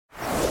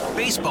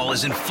Baseball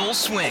is in full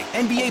swing.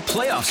 NBA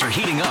playoffs are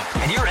heating up,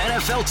 and your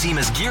NFL team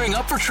is gearing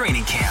up for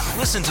training camp.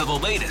 Listen to the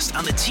latest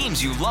on the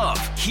teams you love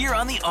here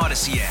on the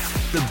Odyssey app.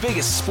 The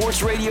biggest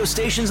sports radio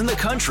stations in the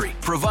country,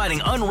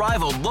 providing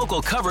unrivaled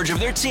local coverage of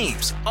their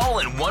teams, all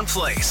in one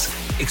place.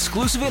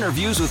 Exclusive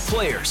interviews with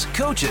players,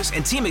 coaches,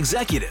 and team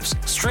executives,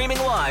 streaming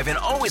live and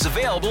always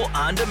available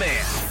on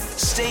demand.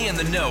 Stay in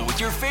the know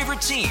with your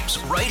favorite teams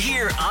right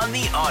here on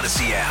the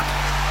Odyssey app.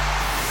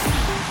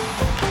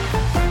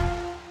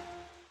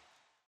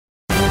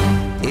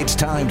 It's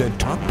time to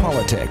talk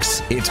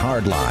politics. It's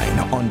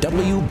Hardline on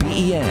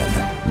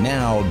WBEN.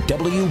 Now,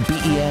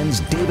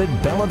 WBEN's David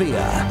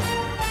Bellavia.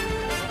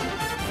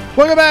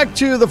 Welcome back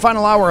to the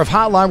final hour of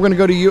Hotline. We're going to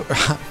go to you,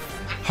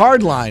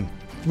 Hardline.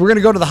 We're going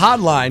to go to the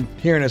hotline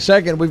here in a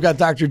second. We've got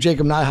Dr.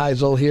 Jacob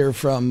Neuheisel here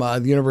from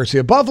the University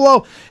of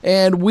Buffalo,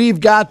 and we've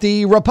got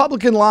the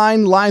Republican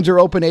line. Lines are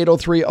open,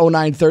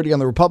 803-0930 on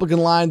the Republican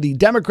line. The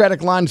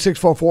Democratic line,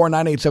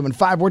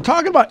 644-9875. We're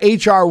talking about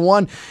H.R.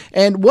 1,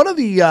 and one of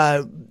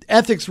the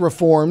ethics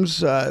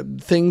reforms,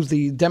 things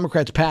the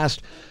Democrats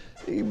passed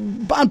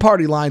on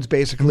party lines,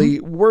 basically,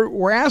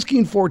 we're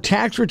asking for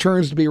tax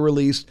returns to be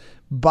released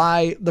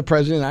by the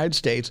President of the United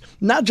States,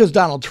 not just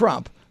Donald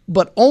Trump,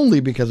 but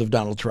only because of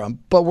Donald Trump.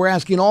 But we're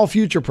asking all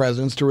future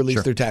presidents to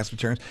release their tax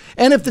returns.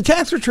 And if the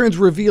tax returns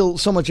reveal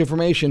so much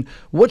information,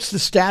 what's the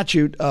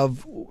statute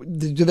of,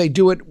 do they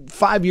do it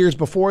 5 years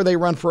before they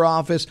run for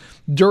office,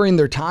 during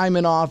their time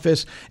in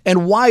office?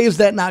 And why is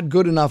that not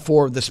good enough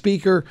for the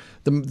Speaker,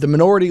 the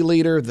Minority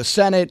Leader, the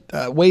Senate,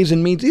 Ways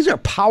and Means? These are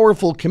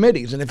powerful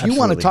committees. And if you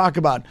want to talk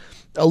about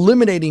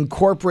eliminating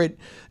corporate,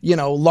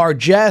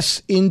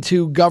 largesse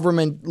into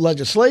government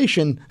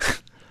legislation,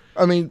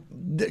 I mean,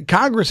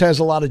 Congress has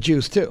a lot of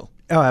juice, too.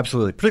 Oh,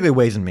 absolutely. Particularly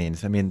Ways and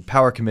Means. I mean,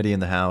 Power Committee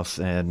in the House,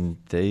 and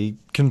they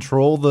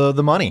control the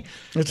money.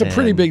 It's a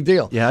pretty big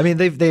deal. Yeah, I mean,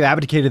 they've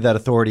abdicated that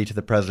authority to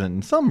the president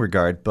in some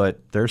regard, but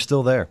they're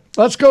still there.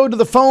 Let's go to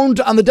the phone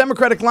on the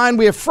Democratic line.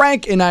 We have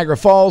Frank in Niagara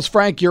Falls.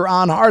 Frank, you're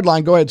on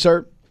Hardline. Go ahead,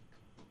 sir.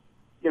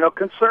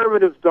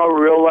 Conservatives don't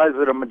realize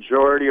that a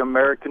majority of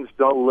Americans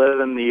don't live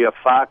in the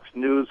Fox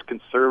News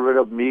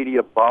conservative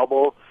media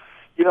bubble.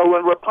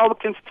 When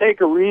Republicans take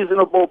a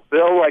reasonable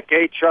bill like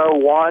H.R.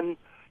 1,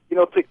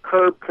 to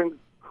curb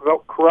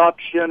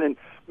corruption and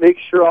make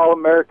sure all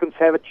Americans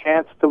have a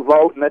chance to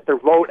vote and that their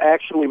vote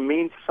actually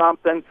means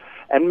something,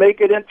 and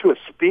make it into a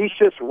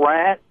specious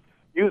rant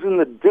using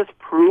the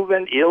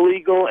disproven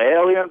illegal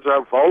aliens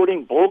are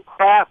voting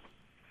bullcrap,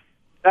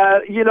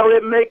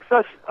 it makes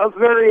us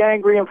very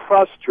angry and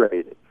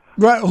frustrated.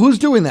 Right. Who's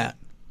doing that?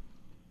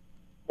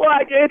 Well,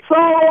 it's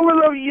all over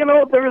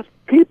there's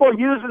people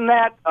using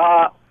that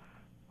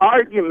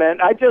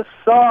argument. I just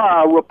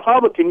saw a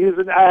Republican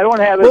using. I don't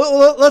have it.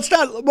 Well, let's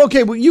not.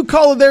 Okay, well, you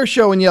call it their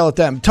show and yell at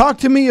them. Talk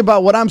to me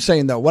about what I'm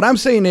saying, though. What I'm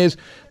saying is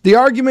the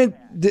argument,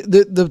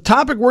 the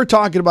topic we're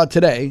talking about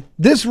today.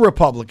 This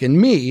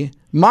Republican,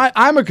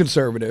 I'm a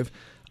conservative.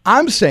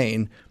 I'm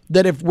saying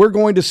that if we're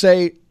going to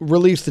say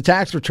release the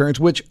tax returns,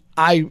 which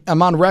I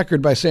am on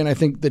record by saying I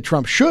think that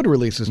Trump should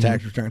release his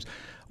tax returns.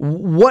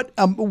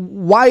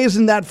 Why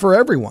isn't that for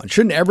everyone?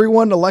 Shouldn't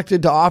everyone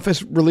elected to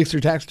office release their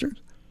tax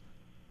returns?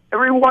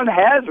 Everyone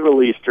has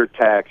released her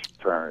tax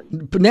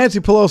return. But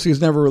Nancy Pelosi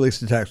has never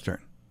released a tax return.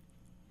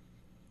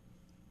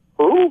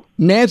 Who?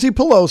 Nancy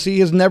Pelosi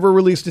has never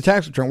released a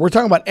tax return. We're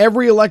talking about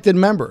every elected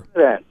member.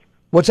 Then.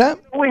 What's that?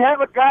 We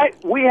have a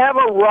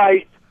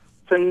right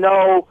to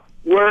know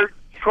where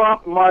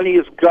Trump money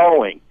is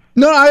going.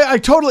 No, I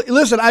totally,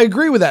 listen, I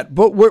agree with that.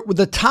 But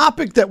the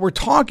topic that we're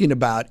talking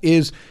about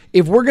is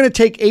if we're going to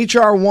take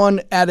H.R.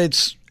 1 at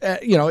its,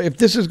 if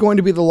this is going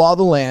to be the law of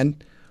the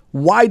land,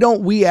 why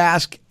don't we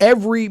ask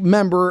every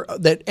member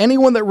that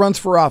anyone that runs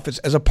for office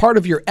as a part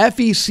of your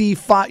FEC,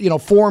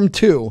 Form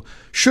 2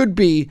 should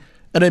be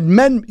an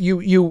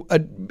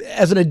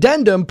as an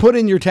addendum, put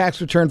in your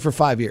tax return for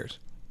 5 years?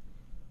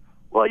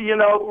 Well,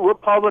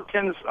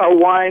 Republicans are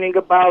whining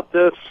about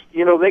this.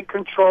 They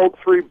controlled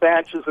 3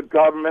 branches of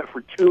government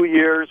for 2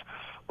 years,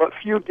 but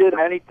few did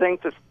anything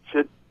to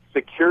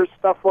secure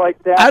stuff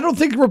like that. I don't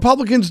think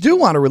Republicans do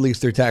want to release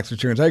their tax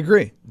returns. I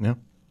agree. Yeah.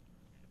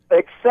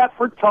 Except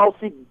for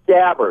Tulsi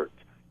Gabbard,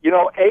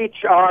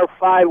 H.R.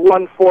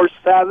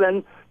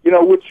 5147,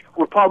 which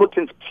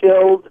Republicans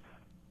killed.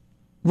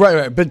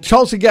 Right. But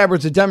Tulsi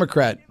Gabbard's a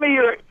Democrat. Give me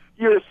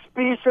your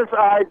specious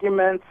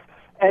arguments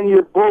and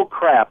your bull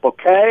crap,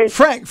 okay?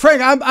 Frank,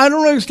 I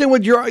don't understand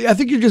I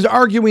think you're just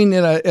arguing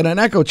in an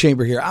echo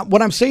chamber here.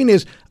 What I'm saying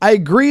is I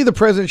agree the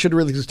president should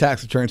release his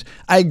tax returns.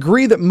 I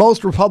agree that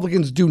most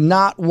Republicans do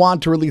not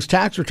want to release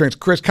tax returns.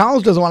 Chris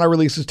Collins doesn't want to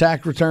release his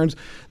tax returns.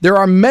 There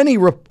are many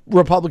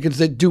Republicans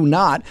that do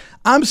not.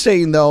 I'm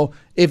saying, though,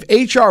 if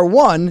H.R.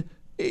 1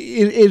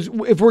 is,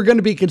 if we're going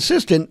to be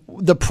consistent,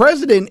 the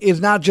president is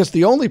not just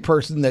the only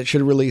person that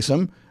should release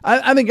them.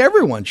 I think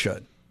everyone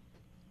should.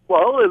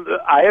 Well,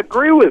 I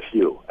agree with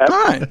you. All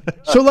right.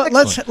 So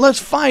let's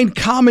find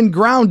common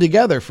ground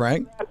together,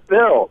 Frank. That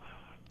bill.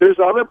 There's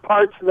other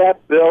parts of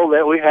that bill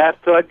that we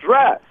have to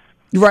address.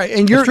 Right,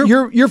 and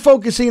you're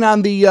focusing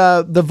on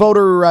the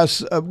voter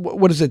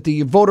what is it?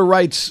 The voter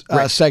rights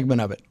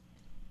segment of it.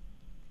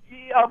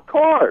 Yeah, of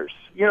course.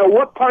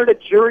 What part of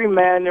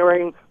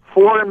gerrymandering,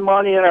 foreign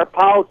money in our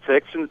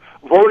politics, and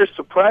voter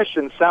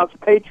suppression sounds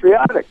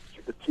patriotic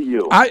to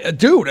you? I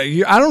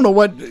don't know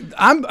what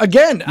I'm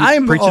preaching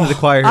to the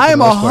choir. I am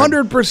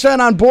 100%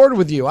 on board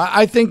with you.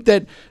 I think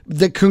that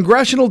the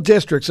congressional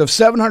districts of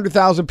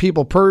 700,000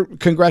 people per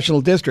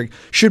congressional district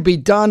should be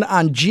done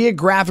on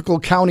geographical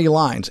county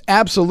lines.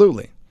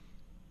 Absolutely.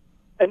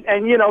 And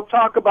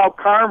talk about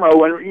karma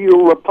when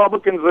you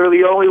Republicans are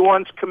the only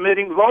ones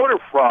committing voter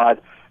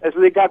fraud as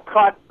they got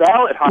caught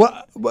ballot hunting.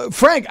 Well,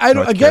 Frank,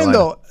 you're talking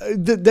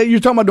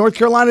about North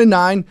Carolina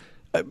 9.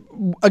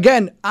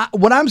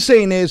 What I'm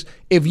saying is,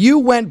 if you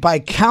went by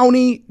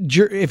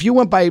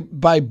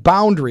by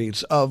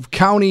boundaries of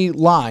county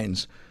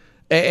lines,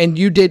 and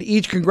you did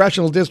each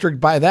congressional district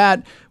by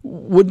that,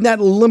 wouldn't that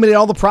eliminate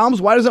all the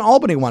problems? Why doesn't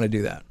Albany want to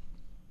do that?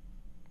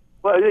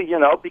 Well,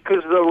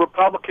 because the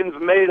Republicans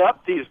made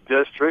up these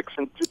districts,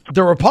 and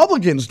the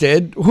Republicans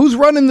did. Who's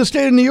running the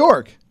state of New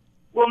York?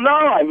 Well, no,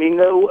 I mean,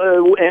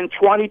 in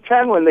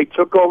 2010 when they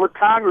took over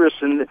Congress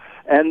and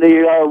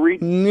they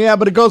yeah,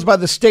 but it goes by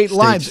the state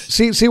lines.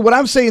 See, what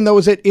I'm saying though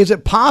is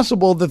it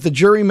possible that the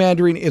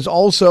gerrymandering is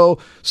also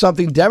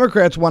something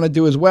Democrats want to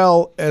do as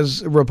well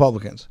as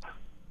Republicans?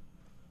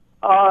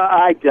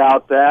 I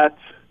doubt that.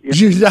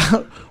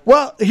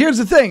 Well, here's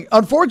the thing.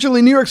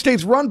 Unfortunately, New York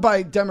State's run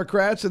by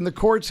Democrats, and the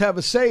courts have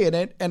a say in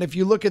it. And if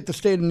you look at the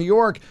state of New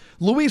York,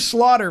 Louise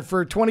Slaughter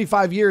for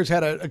 25 years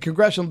had a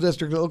congressional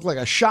district that looked like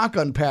a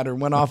shotgun pattern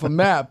went off a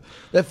map.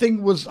 That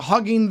thing was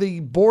hugging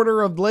the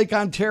border of Lake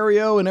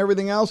Ontario and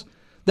everything else.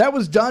 That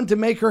was done to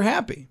make her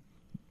happy.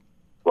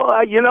 Well,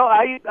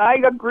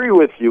 I agree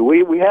with you.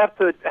 We have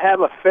to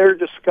have a fair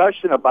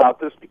discussion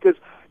about this because,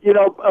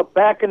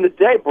 back in the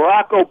day,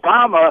 Barack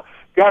Obama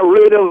got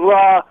rid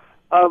of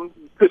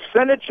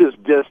Kucinich's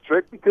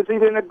district because he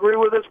didn't agree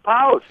with his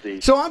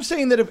policies. So I'm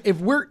saying that if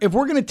we're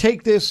going to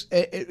take this,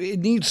 it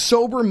needs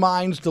sober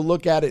minds to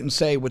look at it and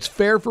say what's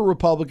fair for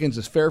Republicans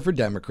is fair for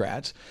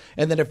Democrats,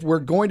 and that if we're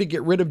going to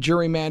get rid of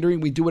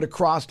gerrymandering, we do it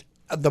across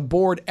the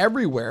board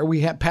everywhere.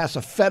 We pass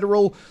a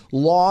federal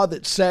law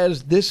that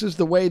says this is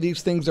the way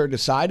these things are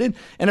decided.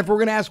 And if we're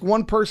going to ask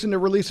one person to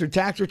release their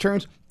tax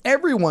returns,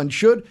 everyone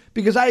should,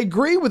 because I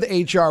agree with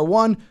H.R.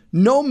 1.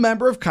 No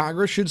member of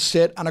Congress should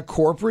sit on a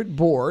corporate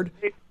board,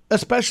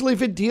 especially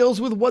if it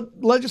deals with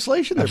what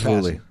legislation they're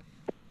passing.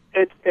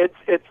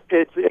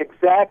 It's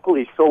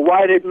exactly. So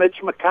why did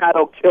Mitch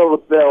McConnell kill the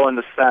bill in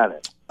the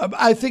Senate?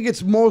 I think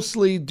it's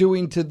mostly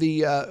doing to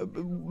the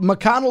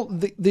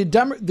McConnell.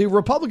 The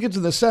Republicans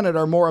in the Senate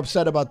are more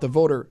upset about the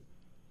voter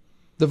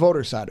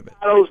side of it.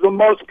 McConnell's the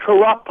most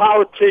corrupt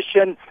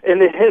politician in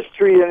the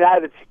history of the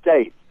United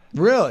States.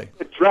 Really?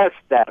 Address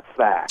that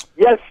fact.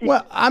 Yes.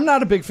 Well, I'm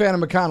not a big fan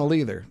of McConnell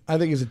either. I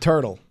think he's a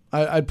turtle.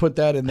 I'd put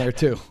that in there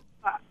too.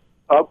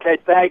 Okay,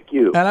 thank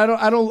you. And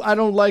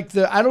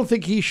I don't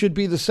think he should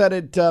be the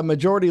Senate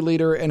majority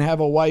leader and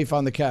have a wife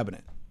on the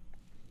cabinet.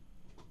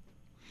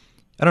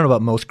 I don't know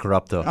about most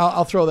corrupt though.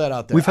 I'll throw that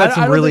out there. We've had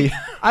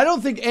I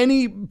don't think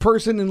any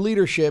person in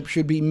leadership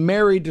should be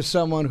married to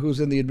someone who's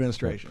in the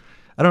administration.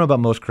 I don't know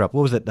about most corrupt.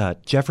 What was it?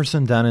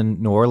 Jefferson down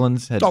in New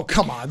Orleans had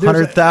come on,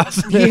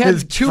 100,000 in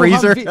his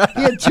freezer. He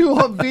had 2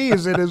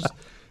 Humvees in his.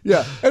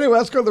 Yeah. Anyway,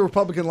 let's go to the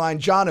Republican line.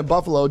 John in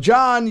Buffalo.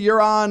 John,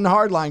 you're on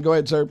Hardline. Go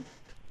ahead, sir.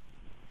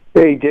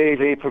 Hey, Dave.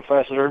 Hey,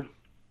 Professor.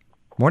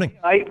 Morning.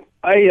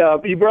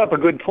 You brought up a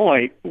good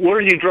point.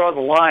 Where do you draw the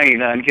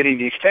line on getting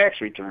these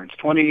tax returns?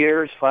 20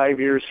 years, 5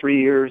 years,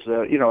 3 years?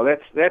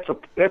 That's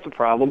a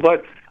problem.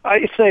 But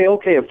I say,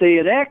 okay, if they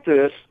enact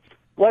this,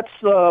 let's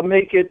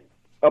make it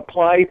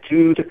apply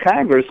to the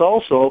Congress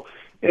also.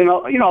 And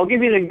I'll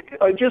give you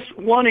just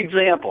one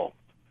example.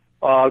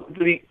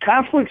 The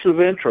conflicts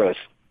of interest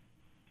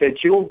that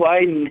Joe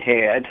Biden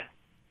had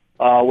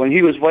when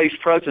he was vice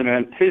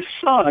president, his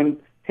son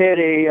had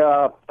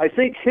I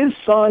think his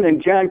son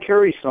and John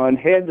Kerry's son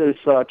had this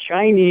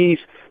Chinese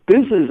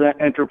business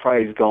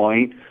enterprise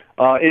going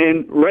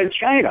in Red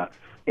China.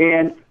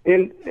 And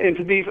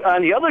to be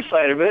on the other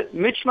side of it,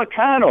 Mitch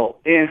McConnell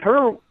and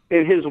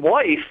his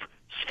wife's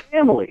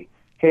family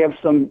have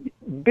some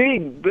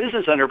big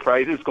business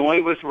enterprises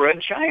going with Red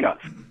China.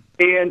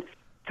 And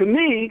to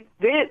me,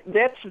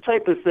 that's the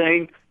type of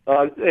thing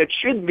that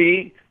should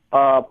be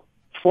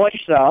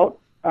fleshed out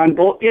on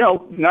both.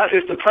 Not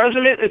if the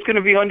president is going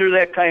to be under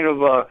that kind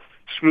of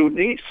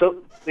scrutiny, so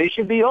they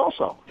should be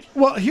also.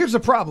 Well, here's the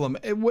problem.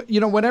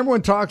 When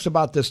everyone talks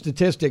about the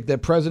statistic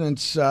that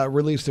presidents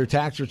release their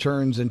tax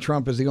returns and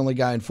Trump is the only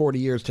guy in 40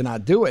 years to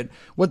not do it,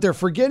 what they're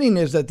forgetting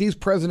is that these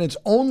presidents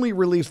only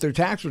released their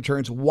tax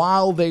returns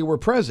while they were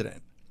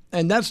president.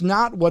 And that's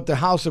not what the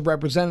House of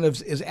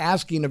Representatives is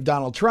asking of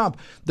Donald Trump.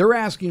 They're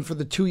asking for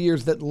the 2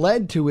 years that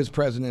led to his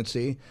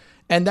presidency.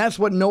 And that's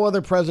what no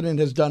other president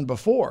has done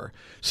before.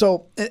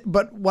 So,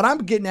 but what I'm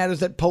getting at is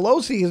that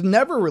Pelosi has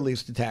never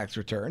released a tax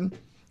return.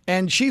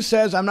 And she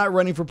says, I'm not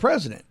running for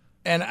president.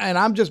 And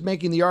I'm just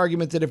making the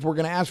argument that if we're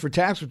going to ask for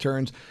tax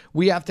returns,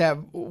 we have to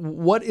have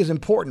what is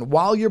important.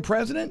 While you're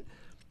president,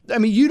 I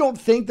mean, you don't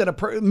think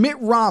that Mitt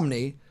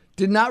Romney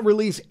did not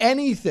release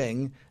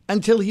anything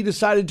until he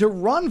decided to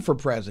run for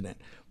president.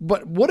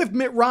 But what if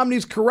Mitt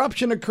Romney's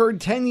corruption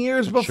occurred 10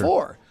 years before?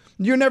 Sure.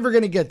 You're never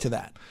going to get to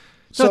that.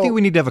 So I think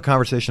we need to have a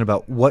conversation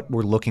about what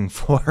we're looking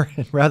for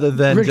rather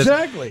than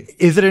exactly.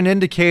 Just, is it an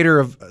indicator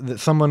of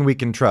someone we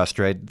can trust,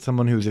 right?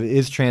 Someone who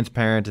is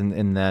transparent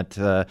and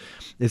that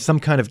is some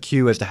kind of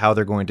cue as to how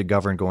they're going to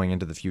govern going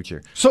into the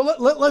future. So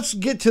let's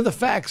get to the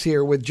facts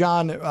here with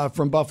John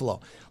from Buffalo.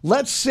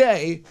 Let's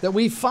say that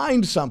we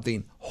find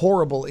something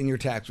horrible in your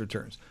tax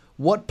returns.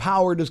 What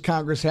power does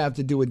Congress have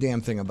to do a damn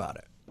thing about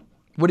it?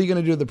 What are you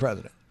going to do to the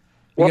president?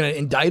 You're going to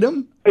indict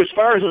him? As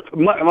far as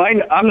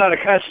I'm not a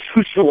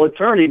constitutional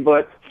attorney,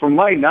 but from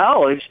my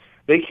knowledge,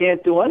 they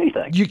can't do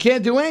anything. You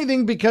can't do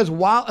anything because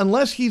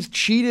unless he's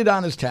cheated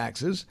on his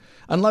taxes,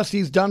 unless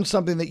he's done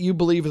something that you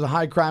believe is a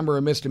high crime or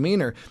a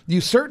misdemeanor,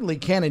 you certainly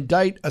can't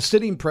indict a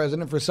sitting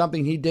president for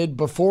something he did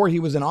before he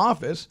was in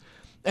office.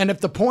 And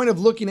if the point of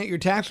looking at your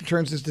tax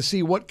returns is to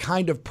see what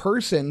kind of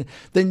person,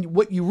 then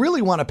what you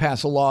really want to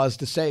pass a law is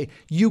to say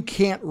you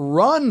can't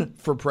run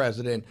for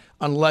president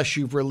unless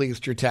you've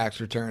released your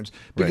tax returns.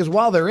 Because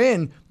while they're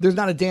in, there's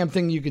not a damn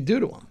thing you could do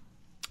to them.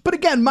 But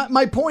again,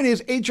 my point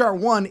is H.R.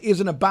 1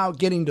 isn't about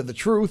getting to the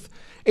truth.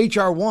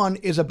 H.R. 1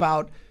 is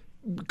about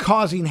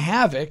causing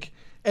havoc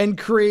and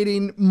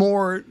creating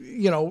more,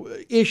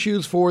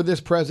 issues for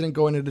this president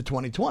going into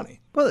 2020.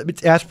 Well,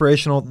 it's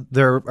aspirational.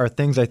 There are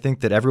things I think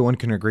that everyone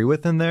can agree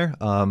with in there,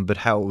 but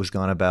how it was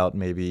gone about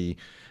maybe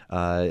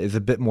is a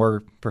bit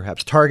more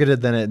perhaps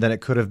targeted than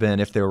it could have been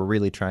if they were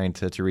really trying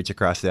to reach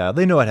across the aisle.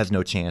 They know it has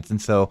no chance,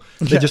 and so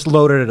they just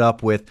loaded it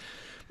up with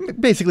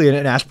basically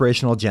an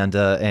aspirational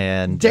agenda.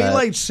 And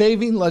daylight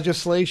saving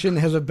legislation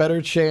has a better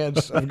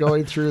chance of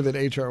going through than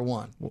H.R.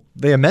 1.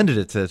 They amended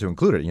it to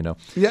include it,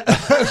 Yeah,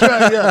 that's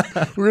right,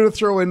 yeah. We're going to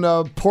throw in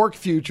pork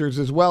futures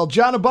as well.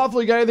 John of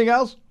Buffalo, you got anything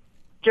else?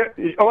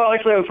 Well,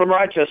 actually, I'm from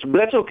Rochester, but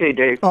that's okay,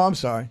 Dave. Oh, I'm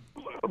sorry.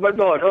 But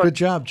no, good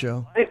job,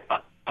 Joe.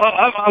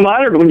 I'm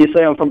honored when you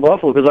say I'm from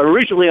Buffalo because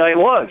originally I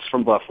was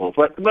from Buffalo.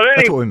 But anyway,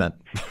 that's what we meant.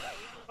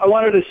 I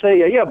wanted to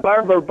say,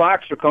 Barbara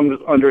Boxer comes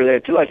under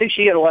that too. I think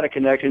she had a lot of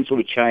connections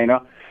with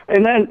China.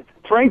 And then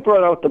Frank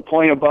brought out the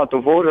point about the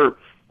voter,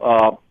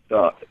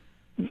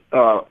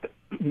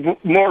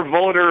 more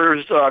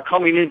voters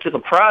coming into the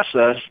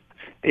process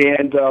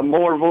and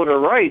more voter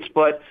rights.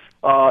 But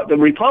the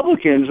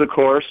Republicans, of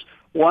course,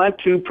 want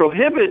to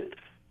prohibit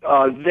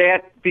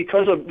that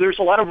because there's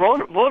a lot of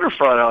voter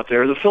fraud out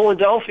there. The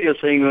Philadelphia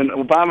thing in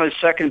Obama's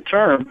second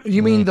term.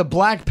 You mean the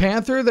Black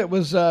Panther that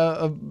was,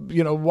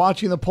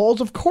 watching the polls?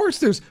 Of course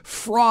there's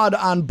fraud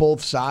on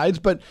both sides,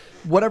 but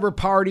whatever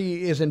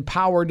party is in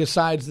power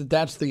decides that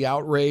that's the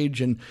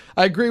outrage. And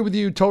I agree with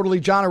you totally.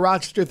 John of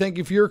Rochester, thank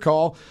you for your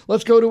call.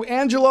 Let's go to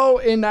Angelo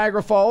in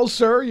Niagara Falls.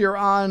 Sir, you're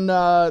on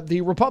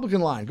the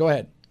Republican line. Go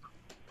ahead.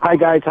 Hi,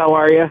 guys. How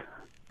are you?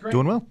 Great.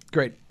 Doing well.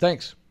 Great.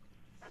 Thanks.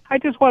 I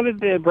just wanted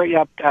to bring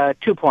up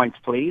 2 points,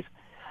 please.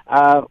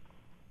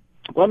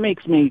 What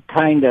makes me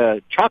kind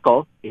of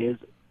chuckle is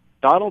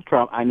Donald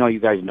Trump. I know you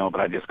guys know,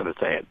 but I'm just going to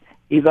say it.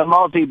 He's a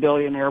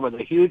multi-billionaire with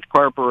a huge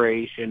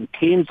corporation,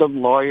 teams of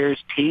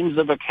lawyers, teams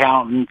of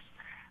accountants,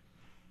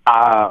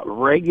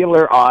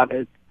 regular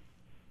audits.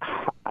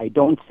 I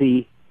don't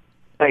see.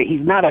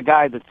 He's not a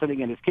guy that's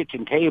sitting at his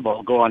kitchen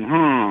table going,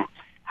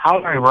 how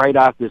do I write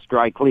off this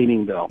dry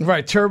cleaning bill?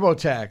 Right,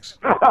 TurboTax.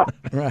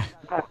 Right.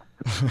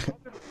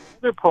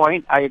 Other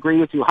point, I agree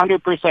with you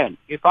 100%.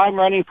 If I'm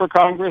running for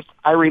Congress,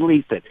 I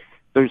release it.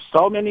 There's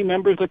so many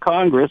members of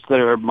Congress that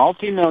are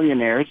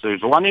multimillionaires.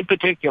 There's one in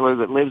particular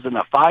that lives in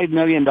a $5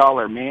 million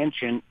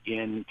mansion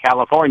in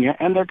California,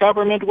 and they're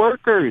government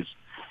workers.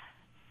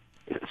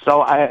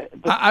 So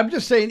I'm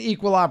just saying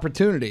equal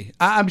opportunity.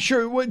 I'm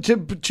sure,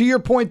 to your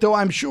point, though,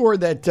 I'm sure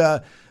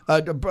that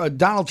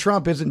Donald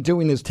Trump isn't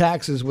doing his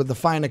taxes with the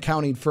fine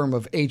accounting firm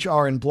of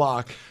HR and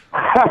Block.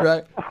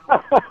 Right?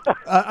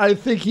 I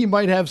think he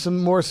might have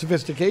some more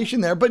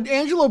sophistication there. But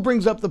Angelo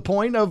brings up the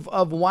point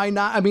of why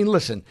not. I mean,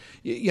 listen,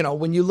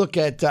 when you look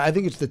at, I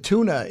think it's the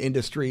tuna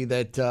industry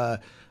that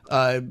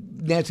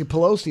Nancy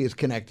Pelosi is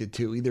connected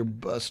to, either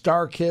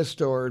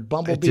Starkist or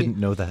Bumblebee. I didn't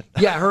know that.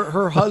 Yeah,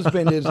 her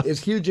husband is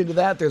huge into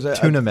that. There's a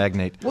tuna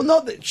magnate. Well, no,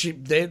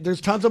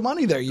 there's tons of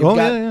money there.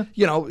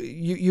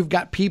 You've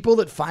got people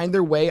that find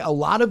their way. A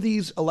lot of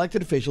these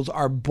elected officials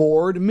are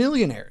bored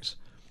millionaires.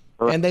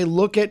 And they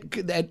look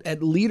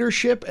at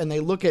leadership and they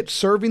look at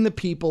serving the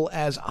people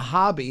as a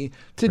hobby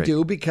to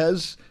do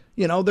because,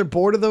 they're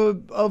bored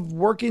of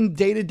working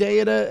day to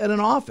day at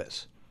an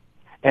office.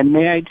 And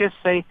may I just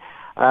say,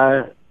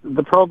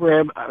 the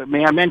program,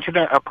 may I mention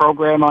a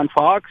program on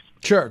Fox?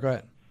 Sure, go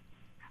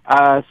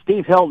ahead.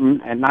 Steve Hilton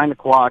at 9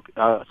 o'clock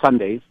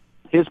Sundays,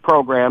 his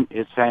program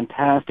is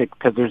fantastic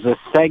because there's a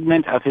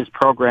segment of his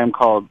program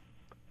called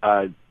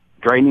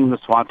Draining the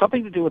Swamp,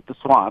 something to do with the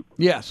swamp.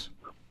 Yes.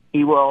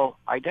 He will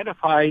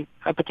identify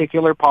a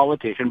particular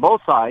politician,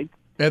 both sides.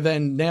 And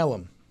then nail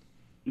him.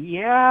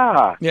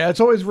 Yeah. Yeah, it's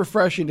always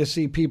refreshing to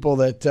see people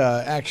that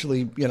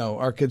actually,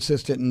 are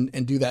consistent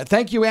and do that.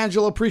 Thank you,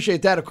 Angela.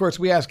 Appreciate that. Of course,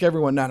 we ask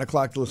everyone 9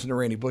 o'clock to listen to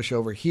Randy Bush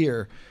over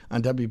here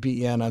on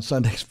WBEN on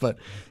Sundays, but,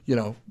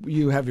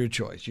 you have your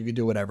choice. You can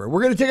do whatever.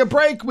 We're going to take a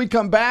break. We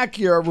come back.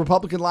 Your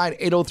Republican line,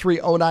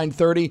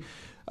 803-0930.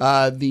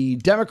 The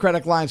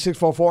Democratic line,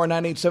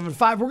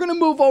 644-9875. We're going to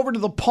move over to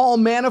the Paul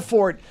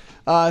Manafort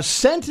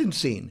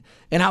sentencing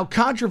and how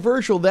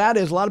controversial that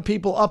is. A lot of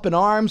people up in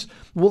arms.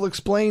 We'll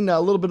explain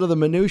a little bit of the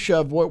minutia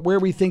of where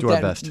we think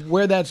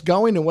where that's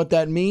going and what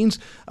that means.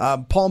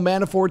 Paul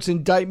Manafort's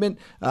indictment,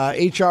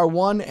 H.R.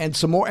 1, and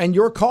some more. And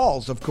your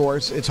calls, of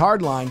course. It's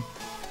Hardline.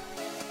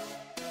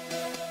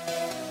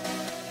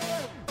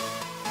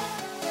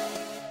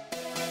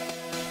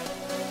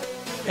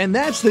 And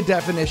that's the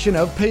definition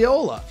of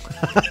payola.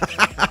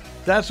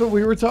 That's what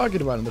we were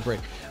talking about in the break.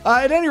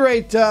 At any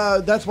rate,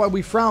 that's why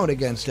we frown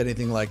against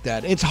anything like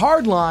that. It's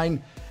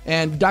Hardline,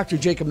 and Dr.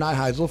 Jacob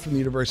Neuheisel from the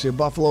University of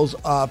Buffalo's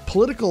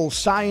political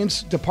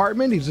science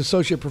department. He's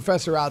associate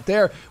professor out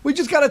there. We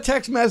just got a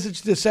text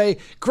message to say,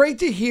 great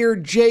to hear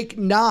Jake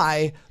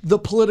Nye, the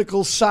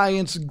political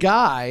science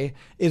guy,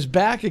 is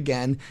back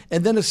again.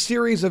 And then a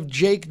series of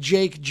Jake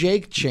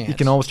chants. You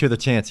can almost hear the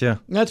chants, yeah.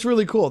 That's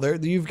really cool.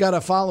 You've got a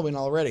following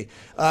already.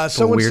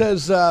 Someone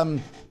says...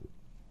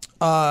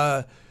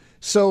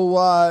 So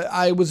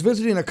I was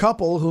visiting a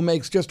couple who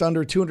makes just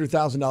under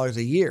 $200,000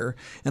 a year,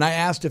 and I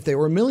asked if they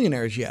were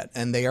millionaires yet,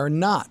 and they are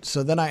not.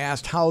 So then I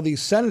asked how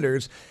these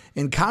senators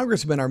and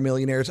congressmen are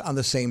millionaires on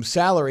the same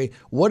salary.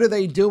 What are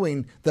they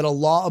doing that a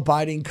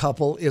law-abiding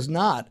couple is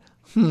not?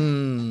 I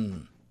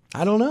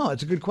don't know.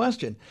 It's a good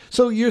question.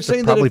 So you're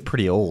saying probably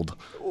pretty old.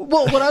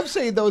 Well, what I'm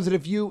saying, though, is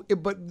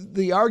that but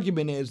the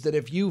argument is that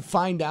if you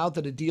find out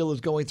that a deal is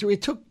going through,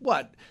 it took,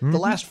 the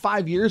last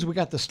 5 years we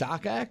got the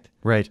Stock Act?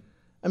 Right.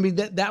 I mean,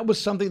 that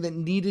was something that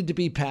needed to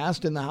be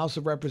passed in the House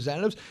of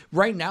Representatives.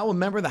 Right now, a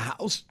member of the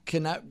House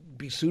cannot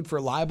be sued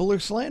for libel or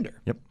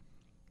slander. Yep.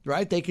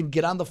 Right? They can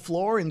get on the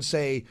floor and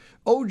say,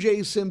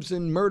 O.J.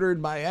 Simpson murdered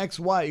my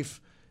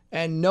ex-wife,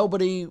 and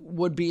nobody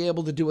would be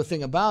able to do a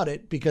thing about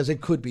it because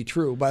it could be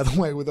true, by the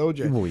way, with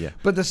O.J. Oh, yeah.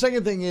 But the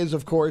second thing is,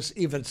 of course,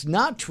 if it's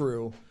not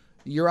true,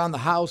 you're on the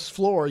House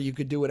floor, you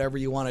could do whatever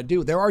you want to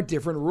do. There are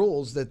different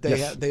rules that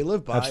they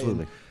live by.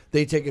 Absolutely. And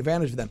they take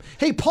advantage of them.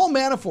 Hey, Paul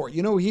Manafort,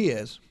 you know who he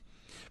is.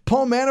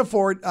 Paul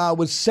Manafort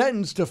was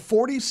sentenced to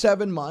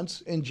 47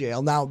 months in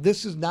jail. Now,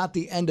 this is not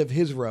the end of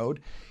his road.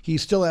 He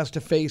still has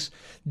to face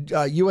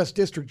U.S.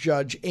 District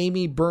Judge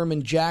Amy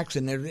Berman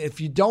Jackson. And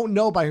if you don't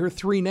know by her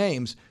three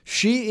names,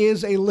 she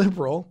is a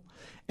liberal,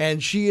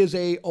 and she is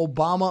a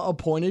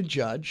Obama-appointed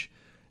judge.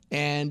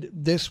 And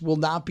this will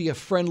not be a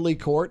friendly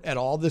court at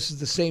all. This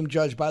is the same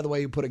judge, by the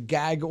way, who put a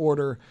gag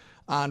order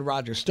on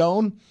Roger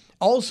Stone.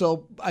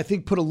 Also, I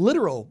think put a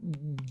literal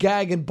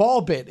gag and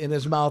ball bit in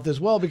his mouth as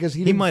well because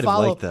he might have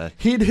liked that.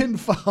 He didn't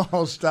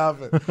follow.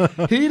 Stop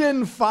it. He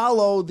didn't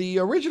follow the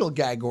original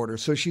gag order,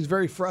 so she's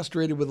very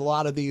frustrated with a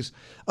lot of these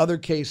other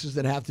cases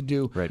that have to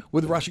do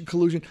with Russian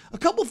collusion. A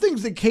couple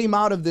things that came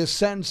out of this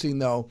sentencing,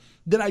 though,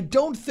 that I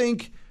don't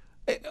think.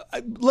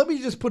 Let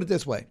me just put it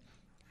this way.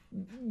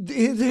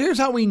 Here's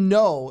how we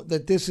know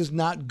that this is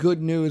not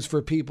good news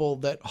for people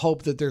that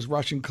hope that there's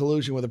Russian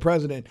collusion with the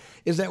president,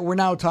 is that we're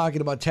now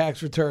talking about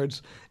tax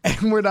returns,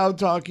 and we're now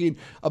talking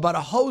about a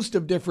host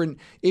of different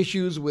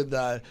issues with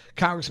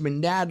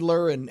Congressman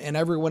Nadler and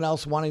everyone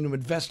else wanting to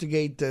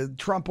investigate the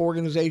Trump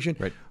organization.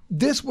 Right.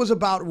 This was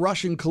about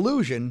Russian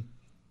collusion,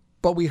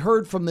 but we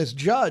heard from this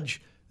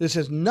judge this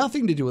has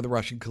nothing to do with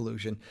Russian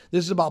collusion.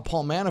 This is about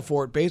Paul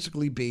Manafort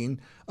basically being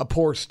a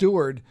poor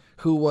steward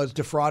who was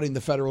defrauding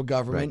the federal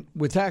government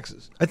with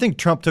taxes. I think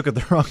Trump took it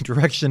the wrong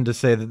direction to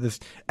say that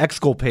this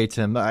exculpates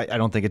him. I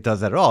don't think it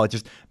does that at all. It's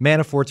just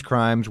Manafort's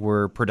crimes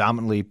were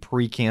predominantly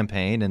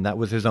pre-campaign, and that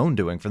was his own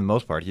doing for the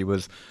most part. He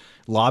was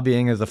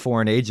lobbying as a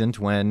foreign agent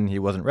when he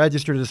wasn't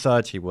registered as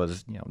such. He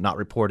was not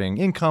reporting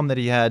income that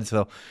he had.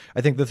 So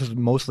I think this is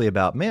mostly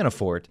about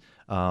Manafort.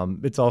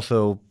 It's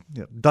also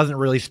doesn't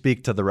really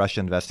speak to the Russia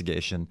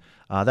investigation.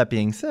 That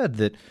being said,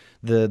 that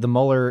the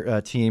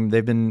Mueller team,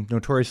 they've been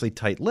notoriously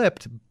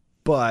tight-lipped,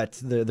 but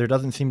there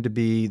doesn't seem to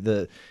be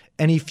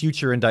any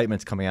future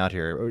indictments coming out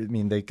here. I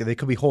mean, they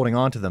could be holding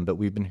on to them, but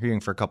we've been hearing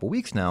for a couple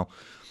weeks now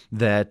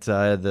that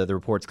the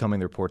report's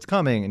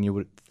coming, and you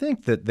would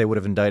think that they would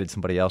have indicted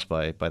somebody else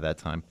by that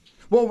time.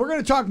 Well, we're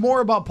going to talk more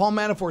about Paul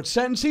Manafort's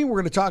sentencing. We're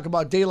going to talk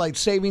about daylight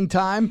saving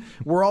time.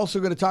 We're also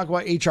going to talk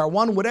about H.R.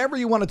 1, whatever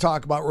you want to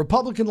talk about.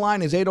 Republican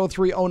line is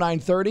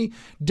 803-0930.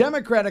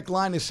 Democratic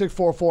line is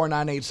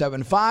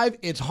 644-9875.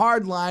 It's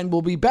Hardline.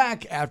 We'll be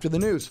back after the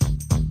news.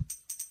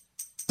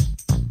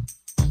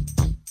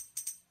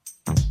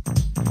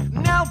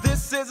 Now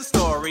this is a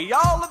story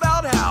all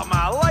about how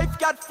my life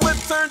got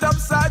flipped, turned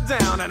upside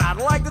down, and I'd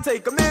like to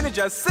take a minute,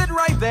 just sit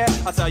right there.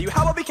 I'll tell you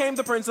how I became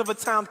the prince of a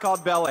town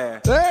called Bel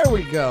Air. There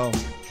we go.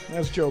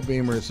 That's Joe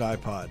Beamer's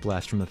iPod.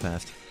 Blast from the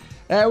past.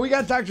 We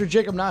got Dr.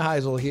 Jacob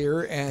Neuheisel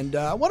here, and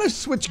I want to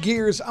switch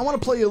gears. I want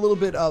to play you a little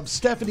bit of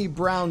Stephanie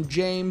Brown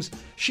James.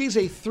 She's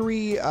a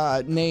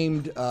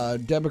three-named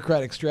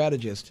Democratic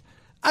strategist.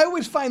 I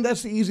always find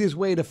that's the easiest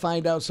way to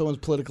find out someone's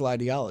political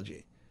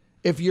ideology.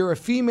 If you're a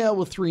female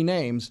with 3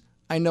 names,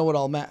 I know it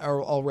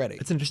already.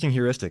 It's an interesting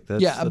heuristic.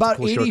 That's about a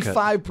cool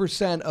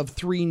 85% of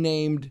 3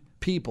 named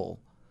people,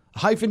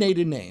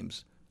 hyphenated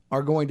names,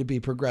 are going to be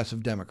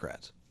progressive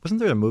Democrats. Wasn't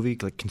there a movie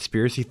like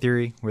Conspiracy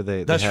Theory where they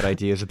had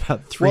ideas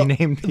about 3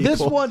 named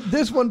people?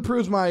 This one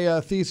proves my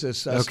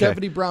thesis. Okay.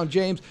 Stephanie Brown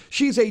James,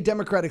 she's a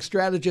Democratic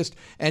strategist,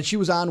 and she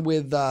was on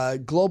with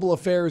Global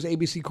Affairs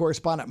ABC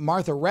correspondent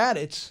Martha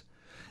Raddatz.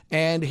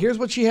 And here's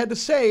what she had to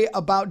say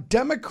about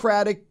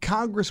Democratic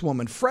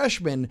Congresswoman,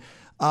 freshman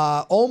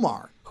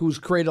Omar, who's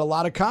created a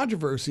lot of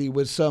controversy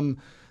with some,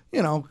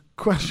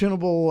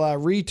 questionable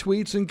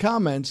retweets and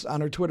comments on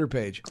her Twitter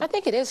page. I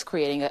think it is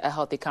creating a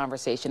healthy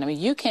conversation. I mean,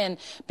 you can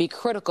be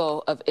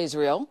critical of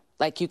Israel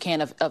like you can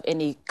of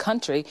any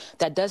country.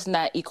 That does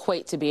not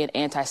equate to being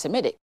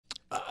anti-Semitic.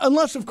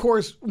 Unless, of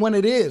course, when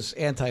it is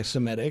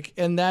anti-Semitic,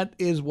 and that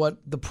is what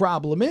the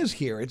problem is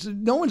here.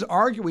 No one's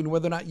arguing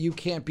whether or not you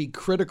can't be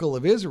critical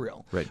of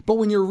Israel. Right. But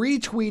when you're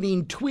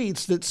retweeting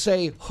tweets that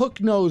say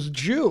hook-nosed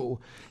Jew,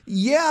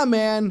 yeah,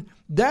 man,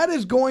 that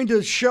is going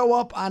to show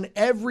up on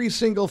every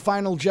single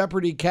Final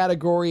Jeopardy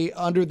category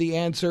under the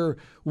answer,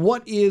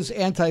 what is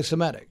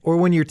anti-Semitic? Or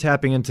when you're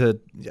tapping into,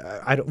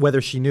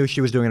 whether she knew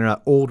she was doing it or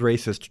not, old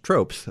racist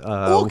tropes.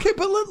 Okay,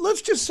 but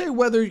let's just say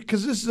whether,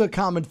 because this is a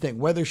common thing,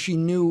 whether she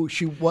knew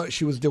what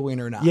she was doing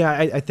or not. Yeah,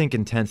 I think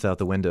intent's out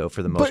the window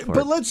for the most part.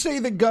 But let's say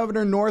that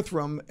Governor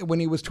Northam, when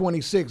he was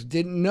 26,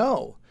 didn't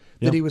know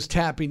that he was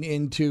tapping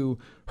into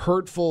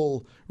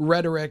hurtful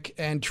rhetoric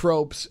and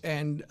tropes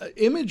and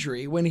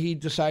imagery when he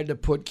decided to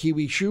put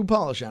kiwi shoe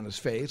polish on his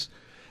face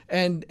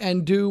and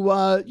do,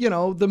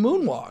 the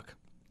moonwalk.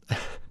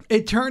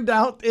 It turned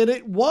out that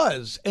it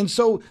was. And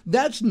so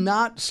that's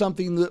not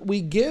something that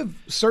we give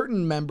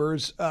certain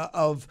members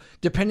of,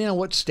 depending on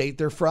what state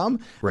they're from.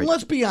 Right. And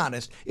let's be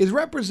honest, is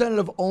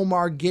Representative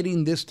Omar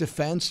getting this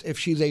defense if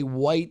she's a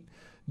white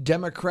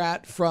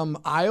Democrat from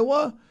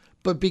Iowa,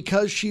 but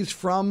because she's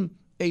from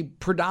a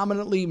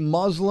predominantly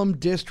Muslim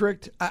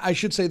district, I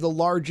should say the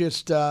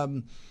largest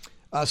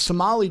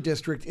Somali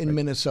district in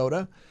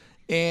Minnesota,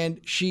 and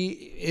she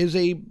is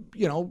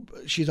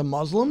she's a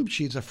Muslim,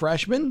 she's a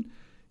freshman,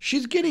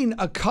 she's getting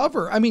a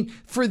cover. I mean,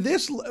 for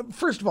this,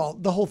 first of all,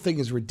 the whole thing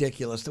is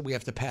ridiculous that we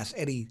have to pass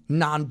any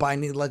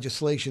non-binding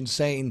legislation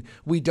saying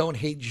we don't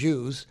hate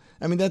Jews.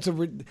 I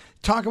mean,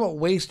 talk about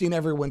wasting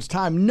everyone's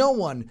time.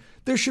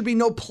 There should be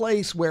no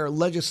place where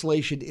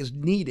legislation is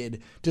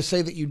needed to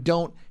say that you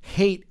don't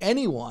hate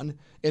anyone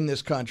in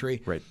this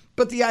country. Right.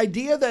 But the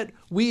idea that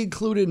we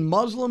included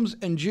Muslims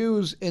and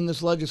Jews in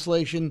this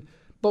legislation,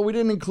 but we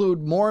didn't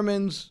include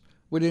Mormons,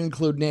 we didn't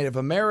include Native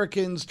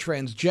Americans,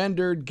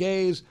 transgendered,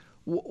 gays.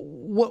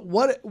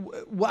 What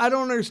I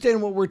don't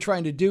understand what we're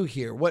trying to do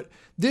here. What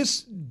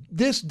this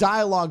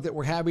dialogue that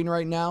we're having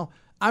right now,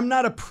 I'm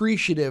not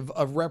appreciative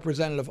of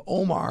Representative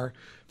Omar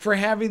for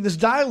having this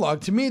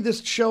dialogue. To me,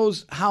 this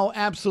shows how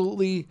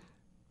absolutely,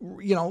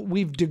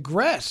 we've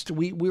digressed.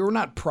 We're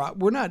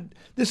not.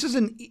 This is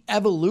an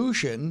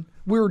evolution.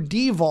 We're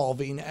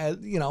devolving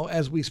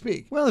as we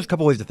speak. Well, there's a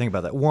couple ways to think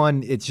about that.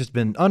 One, it's just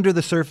been under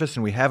the surface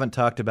and we haven't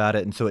talked about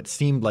it, and so it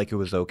seemed like it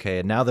was okay.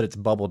 And now that it's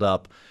bubbled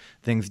up,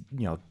 things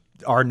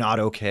are not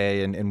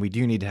okay, and we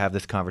do need to have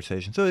this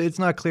conversation. So it's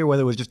not clear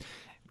whether it was just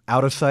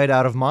out of sight,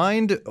 out of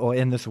mind,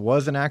 and this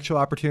was an actual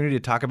opportunity to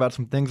talk about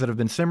some things that have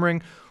been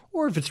simmering,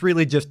 or if it's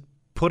really just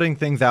putting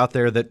things out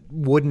there that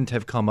wouldn't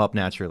have come up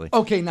naturally.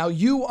 Okay, now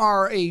you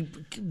are a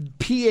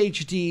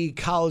PhD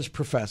college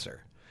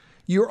professor.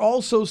 You're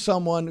also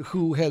someone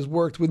who has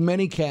worked with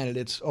many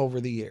candidates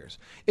over the years.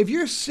 If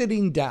you're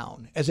sitting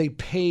down as a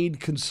paid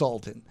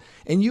consultant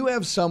and you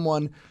have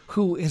someone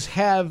who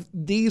have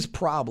these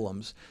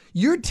problems,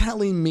 you're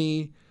telling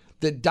me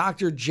that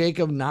Dr.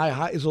 Jacob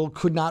Neiheisel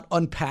could not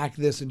unpack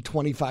this in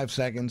 25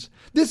 seconds.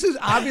 This is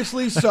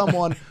obviously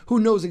someone who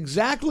knows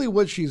exactly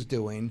what she's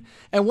doing,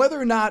 and whether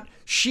or not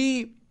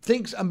she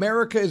thinks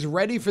America is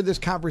ready for this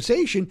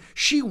conversation,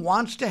 she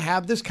wants to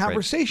have this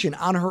conversation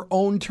on her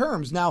own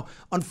terms. Now,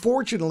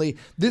 unfortunately,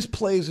 this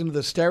plays into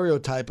the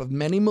stereotype of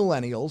many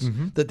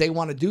millennials that they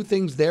want to do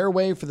things their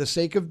way for the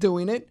sake of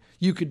doing it.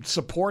 You could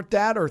support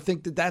that or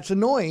think that that's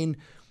annoying,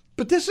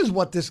 but this is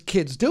what this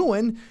kid's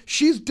doing.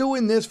 She's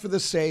doing this for the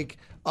sake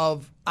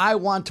of, I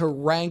want to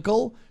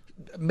rankle.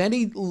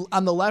 Many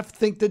on the left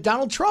think that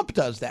Donald Trump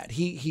does that.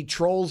 He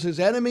trolls his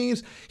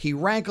enemies. He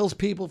rankles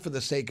people for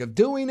the sake of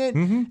doing it.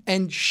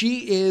 And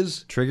she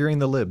is triggering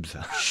the libs.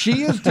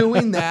 She is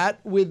doing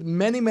that with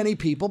many, many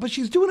people, but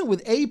she's doing it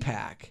with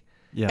AIPAC.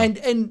 Yeah.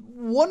 And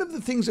one of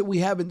the things that we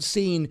haven't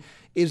seen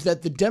is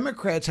that the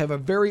Democrats have a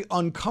very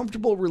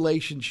uncomfortable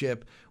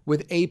relationship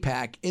with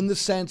AIPAC, in the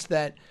sense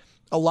that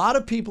a lot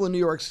of people in New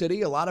York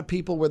City, a lot of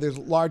people where there's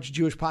large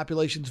Jewish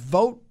populations,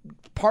 vote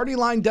party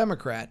line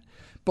Democrat.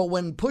 But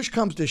when push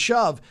comes to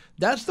shove,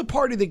 that's the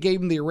party that gave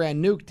them the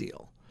Iran nuke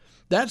deal.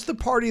 That's the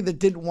party that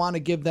didn't want to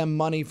give them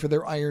money for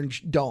their Iron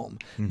Dome.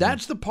 Mm-hmm.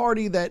 That's the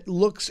party that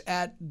looks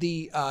at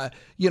the,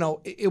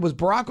 it was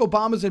Barack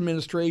Obama's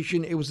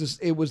administration. It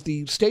was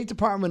the State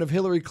Department of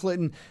Hillary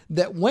Clinton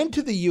that went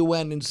to the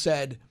UN and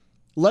said,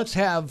 let's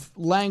have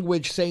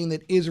language saying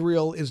that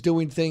Israel is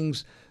doing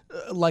things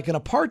like an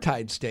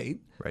apartheid state.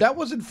 Right. That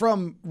wasn't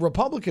from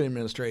Republican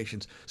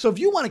administrations. So if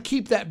you want to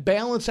keep that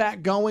balance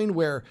act going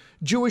where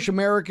Jewish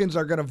Americans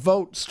are going to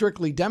vote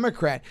strictly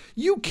Democrat,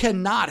 you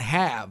cannot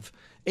have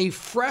a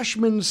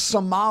freshman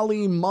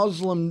Somali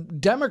Muslim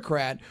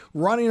Democrat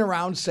running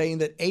around saying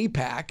that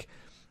AIPAC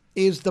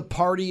is the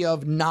party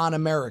of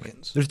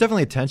non-Americans. There's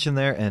definitely a tension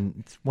there, and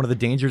it's one of the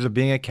dangers of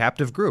being a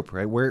captive group,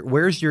 right?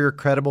 Where's your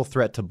credible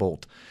threat to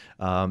Bolt?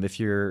 If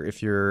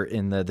you're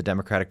in the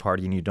Democratic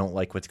Party and you don't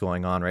like what's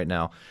going on right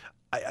now,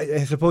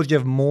 I suppose you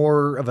have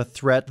more of a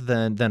threat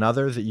than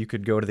others, that you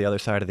could go to the other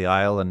side of the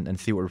aisle and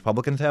see what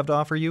Republicans have to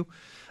offer you.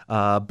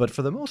 But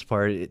for the most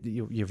part,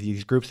 you have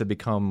these groups that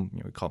become,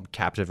 we call them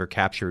captive or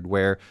captured,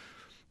 where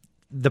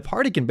the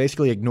party can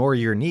basically ignore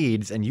your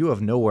needs and you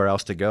have nowhere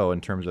else to go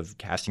in terms of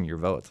casting your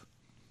vote.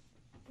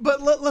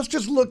 But let's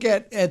just look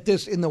at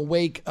this in the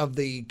wake of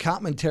the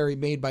commentary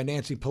made by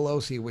Nancy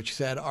Pelosi, which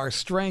said our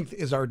strength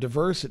is our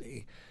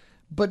diversity.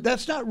 But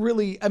that's not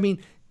really,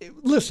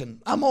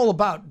 listen, I'm all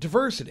about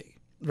diversity.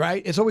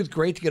 Right? It's always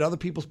great to get other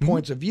people's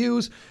points of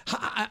views.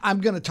 I'm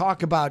going to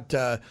talk about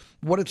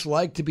what it's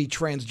like to be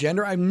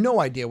transgender. I have no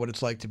idea what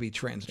it's like to be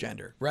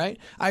transgender, right?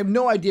 I have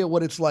no idea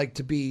what it's like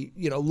to be,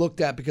 looked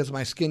at because of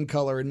my skin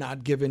color and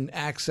not given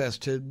access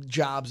to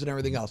jobs and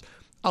everything else.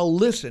 I'll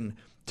listen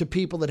to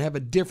people that have a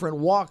different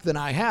walk than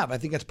I have. I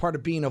think that's part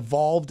of being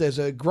evolved as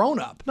a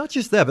grown-up. Not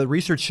just that, but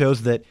research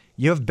shows that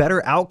you have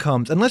better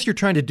outcomes, unless you're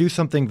trying to do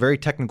something very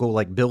technical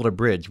like build a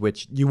bridge,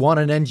 which you want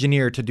an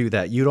engineer to do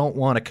that. You don't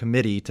want a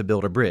committee to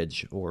build a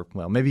bridge, or,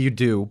 well, maybe you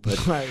do,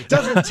 but right. It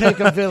doesn't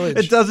take a village.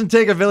 It doesn't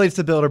take a village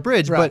to build a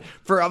bridge, right. But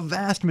for a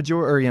vast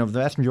majority, the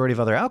vast majority of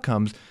other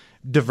outcomes,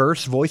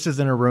 diverse voices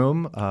in a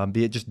room,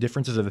 be it just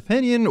differences of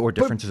opinion or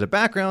differences of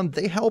background,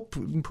 they help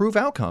improve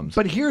outcomes.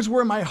 But here's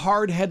where my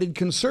hard-headed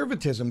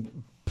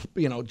conservatism,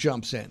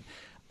 jumps in.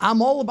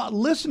 I'm all about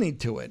listening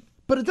to it,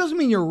 but it doesn't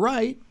mean you're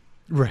right.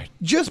 Right.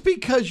 Just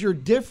because you're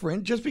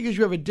different, just because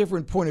you have a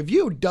different point of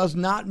view, does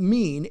not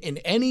mean in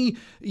any,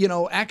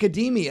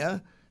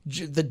 academia,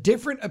 the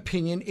different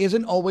opinion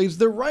isn't always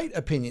the right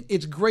opinion.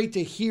 It's great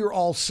to hear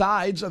all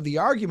sides of the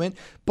argument,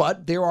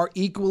 but there are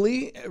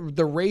equally,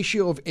 the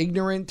ratio of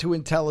ignorant to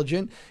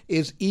intelligent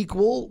is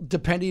equal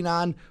depending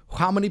on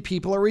how many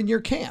people are in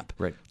your camp.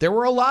 Right. There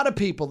were a lot of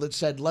people that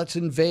said, let's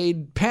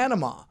invade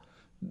Panama.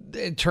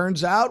 It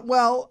turns out,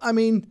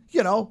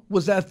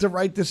 was that the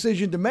right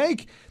decision to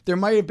make? There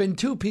might have been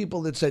two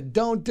people that said,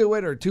 don't do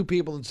it, or two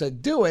people that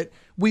said, do it.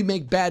 We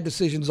make bad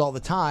decisions all the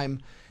time.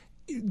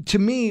 To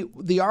me,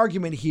 the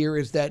argument here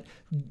is that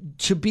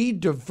to be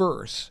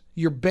diverse,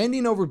 you're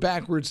bending over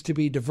backwards to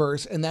be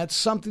diverse, and that's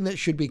something that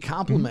should be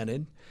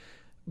complimented.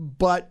 Mm-hmm.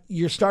 But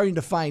you're starting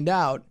to find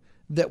out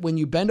that when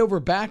you bend over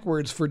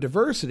backwards for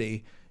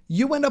diversity,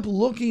 you end up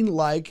looking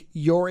like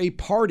you're a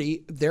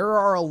party. There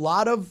are a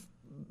lot of,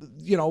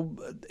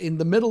 in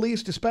the Middle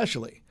East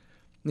especially,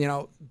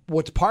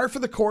 what's par for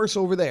the course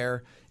over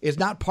there is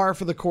not par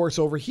for the course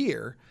over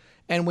here.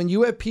 And when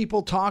you have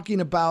people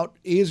talking about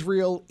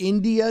Israel,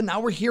 India, now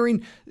we're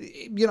hearing,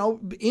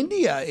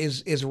 India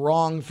is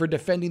wrong for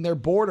defending their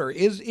border.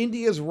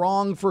 India's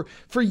wrong for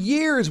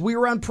years. We're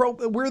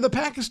the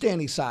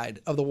Pakistani side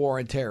of the war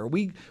on terror.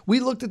 We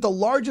looked at the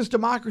largest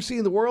democracy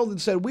in the world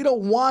and said, we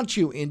don't want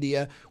you,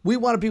 India. We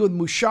want to be with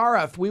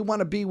Musharraf. We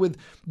want to be with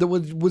the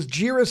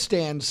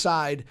Waziristan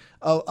side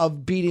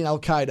of beating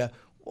Al-Qaeda.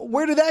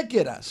 Where did that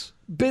get us?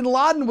 Bin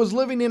Laden was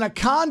living in a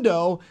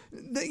condo,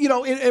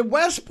 at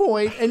West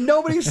Point, and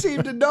nobody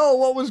seemed to know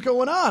what was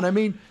going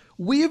on.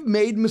 We've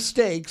made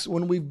mistakes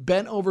when we've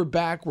bent over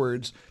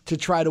backwards to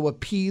try to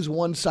appease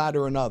one side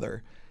or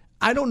another.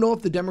 I don't know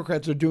if the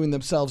Democrats are doing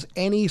themselves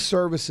any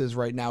services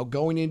right now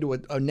going into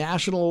a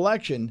national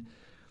election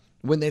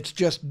when it's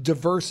just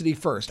diversity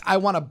first. I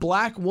want a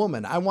black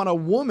woman. I want a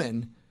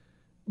woman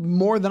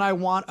more than I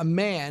want a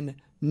man,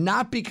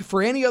 not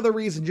for any other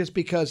reason, just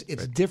because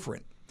it's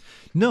different.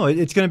 No,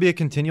 it's going to be a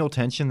continual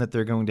tension that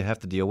they're going to have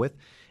to deal with,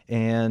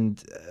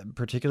 and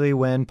particularly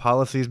when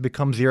policies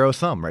become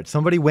zero-sum, right?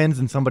 Somebody wins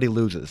and somebody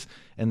loses,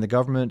 and the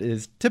government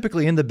is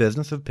typically in the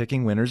business of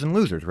picking winners and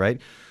losers,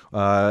 right?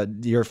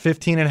 You're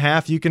 15 and a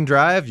half, you can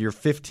drive. You're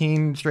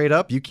 15 straight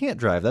up, you can't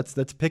drive.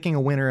 That's picking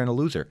a winner and a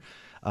loser.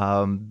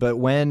 But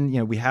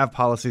when we have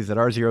policies that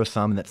are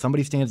zero-sum and that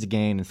somebody stands to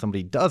gain and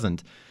somebody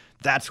doesn't,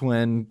 that's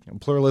when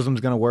pluralism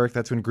is going to work.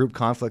 That's when group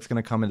conflict is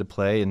going to come into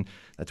play. And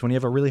that's when you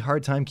have a really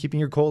hard time keeping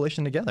your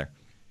coalition together.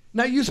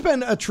 Now, you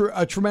spend a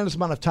tremendous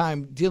amount of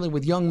time dealing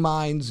with young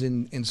minds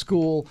in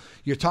school.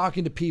 You're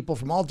talking to people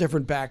from all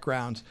different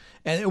backgrounds.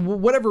 And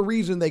whatever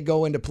reason they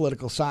go into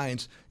political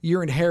science,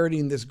 you're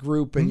inheriting this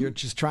group and you're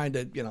just trying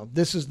to,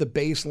 this is the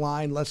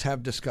baseline. Let's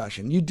have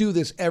discussion. You do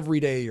this every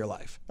day of your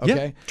life.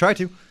 Okay? Yeah, try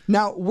to.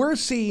 Now, we're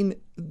seeing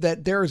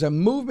that there is a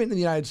movement in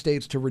the United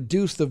States to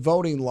reduce the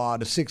voting law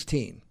to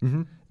 16.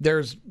 Mm-hmm.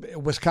 There's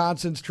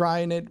Wisconsin's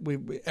trying it.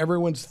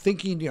 Everyone's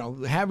thinking,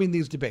 having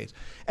these debates.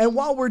 And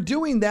while we're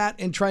doing that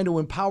and trying to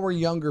empower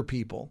younger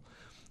people,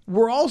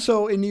 we're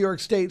also in New York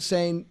State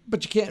saying,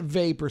 but you can't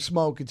vape or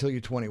smoke until you're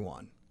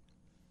 21,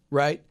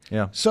 right?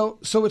 Yeah. So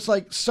it's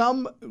like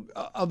some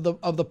of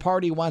the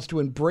party wants to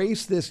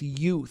embrace this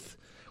youth,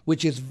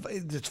 which is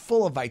it's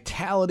full of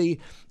vitality.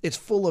 It's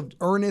full of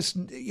earnest.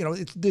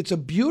 It's a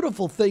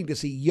beautiful thing to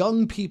see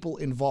young people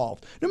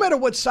involved, no matter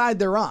what side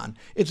they're on.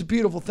 It's a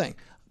beautiful thing.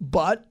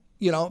 But,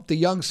 the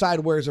young side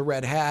wears a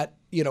red hat.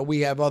 We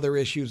have other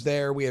issues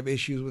there. We have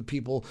issues with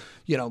people,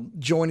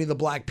 joining the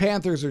Black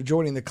Panthers or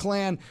joining the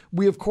Klan.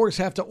 We, of course,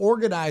 have to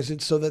organize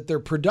it so that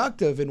they're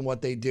productive in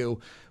what they do.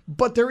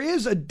 But there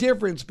is a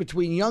difference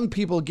between young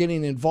people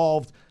getting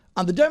involved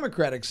on the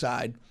Democratic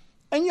side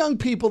and young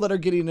people that are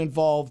getting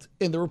involved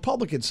in the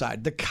Republican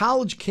side. The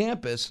college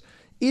campus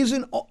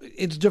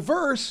it's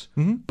diverse,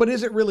 but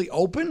is it really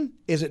open?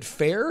 Is it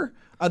fair?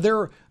 Are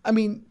there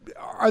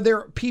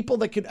people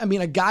that could,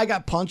 a guy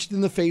got punched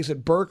in the face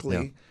at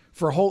Berkeley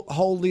for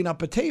holding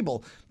up a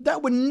table.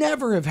 That would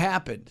never have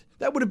happened.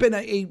 That would have been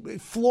a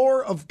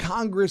floor of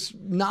Congress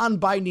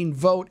non-binding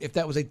vote if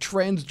that was a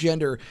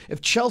transgender.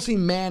 If Chelsea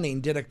Manning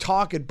did a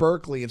talk at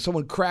Berkeley and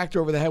someone cracked her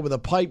over the head with a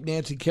pipe,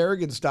 Nancy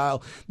Kerrigan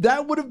style,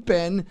 that would have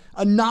been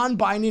a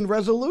non-binding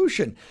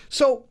resolution.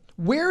 So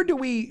where do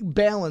we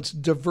balance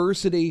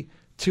diversity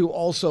to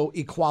also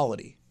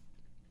equality?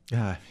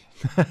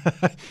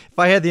 If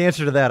I had the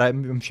answer to that,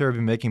 I'm sure I'd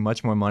be making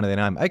much more money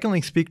than I can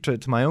only speak to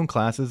my own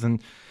classes,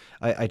 and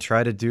I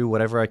try to do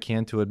whatever I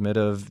can to admit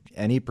of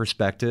any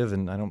perspective,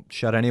 and I don't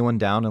shut anyone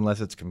down unless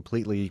it's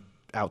completely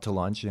out to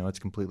lunch. It's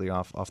completely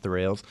off the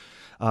rails.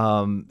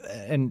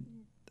 And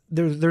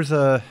there's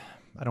I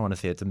don't want to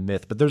say it's a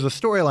myth, but there's a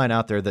storyline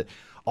out there that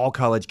all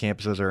college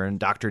campuses are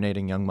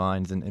indoctrinating young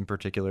minds, and in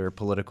particular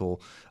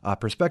political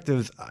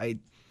perspectives.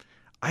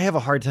 I have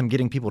a hard time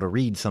getting people to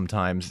read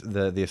sometimes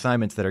the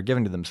assignments that are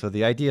given to them. So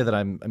the idea that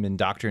I'm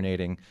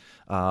indoctrinating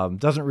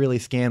doesn't really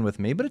scan with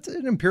me, but it's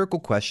an empirical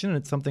question, and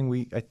it's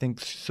something I think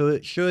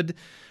should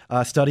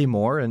study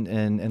more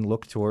and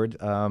look toward.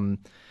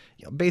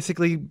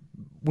 Basically,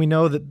 we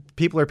know that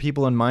people are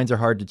people and minds are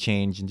hard to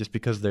change, and just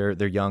because they're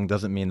young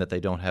doesn't mean that they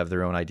don't have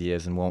their own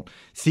ideas and won't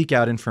seek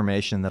out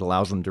information that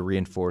allows them to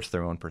reinforce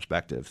their own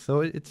perspective.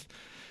 So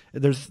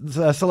there's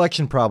a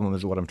selection problem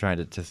is what I'm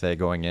trying to say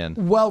going in.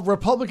 Well,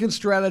 Republican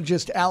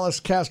strategist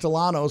Alice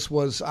Castellanos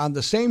was on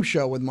the same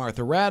show with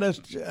Martha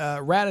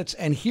Raddatz,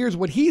 and here's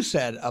what he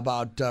said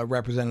about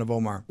Representative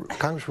Omar.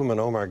 Congresswoman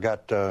Omar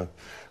got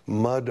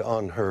mud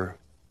on her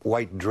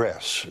white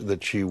dress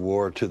that she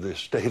wore to the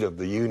State of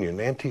the Union,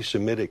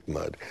 anti-Semitic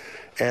mud.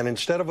 And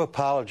instead of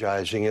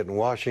apologizing it and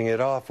washing it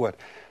off,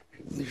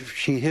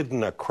 she hid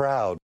in a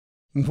crowd.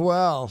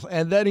 Well,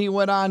 and then he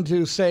went on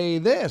to say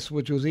this,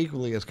 which was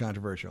equally as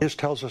controversial. This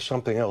tells us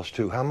something else,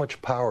 too, how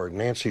much power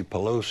Nancy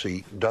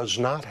Pelosi does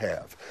not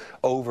have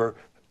over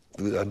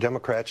the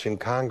Democrats in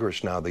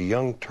Congress now. The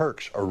Young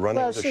Turks are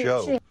running the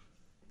show.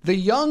 The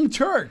Young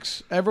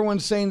Turks.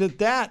 Everyone's saying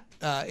that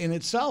in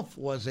itself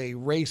was a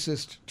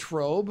racist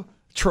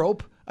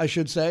trope, I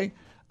should say,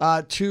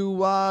 to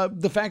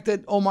the fact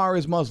that Omar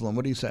is Muslim.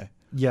 What do you say?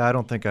 Yeah, I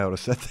don't think I would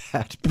have said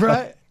that.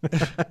 Right?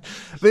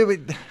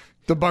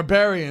 The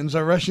barbarians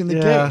are rushing the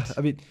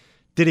gate.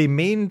 Did he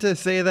mean to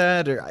say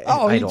that?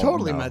 Or he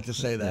totally meant to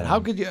say that. Yeah.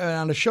 How could you,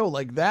 on a show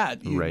like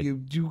that, you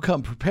do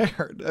come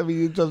prepared?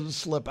 It doesn't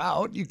slip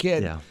out. You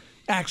can't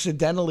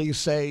accidentally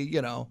say,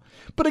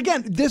 But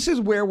again, this is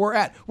where we're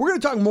at. We're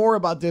going to talk more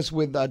about this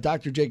with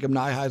Dr. Jacob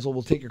Neuheisel.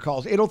 We'll take your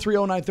calls.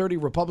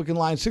 803-0930, Republican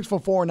line,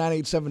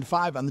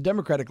 644-9875 on the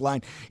Democratic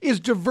line. Is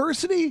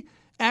diversity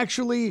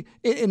actually,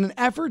 in an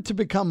effort to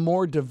become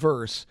more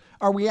diverse,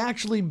 are we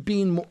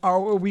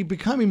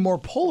becoming more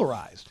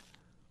polarized?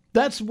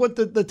 That's what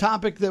the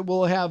topic that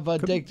we'll have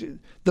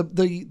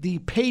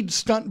the paid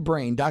stunt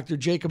brain, Dr.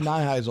 Jacob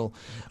Neuheisel,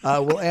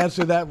 will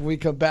answer that when we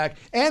come back.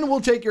 And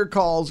we'll take your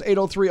calls,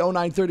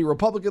 803-0930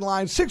 Republican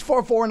line,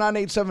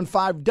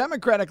 644-9875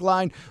 Democratic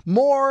line.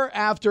 More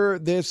after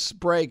this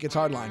break. It's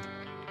Hardline.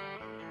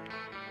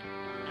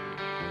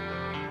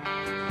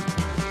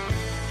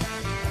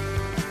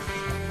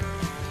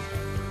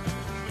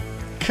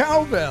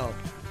 Cowbell.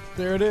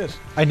 There it is.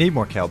 I need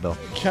more cowbell.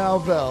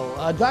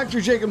 Cowbell.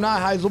 Dr. Jacob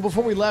Neuheisel,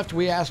 before we left,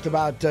 we asked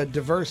about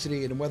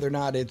diversity and whether or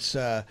not it's,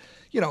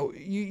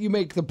 you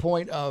make the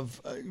point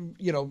of,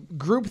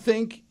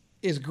 groupthink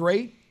is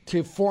great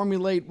to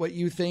formulate what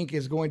you think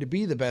is going to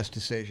be the best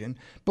decision.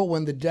 But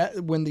when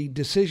the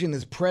decision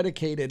is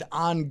predicated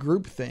on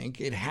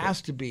groupthink, it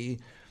has to be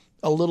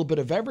a little bit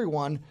of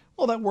everyone.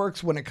 Well, that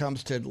works when it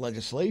comes to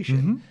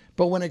legislation,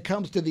 but when it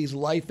comes to these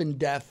life and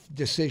death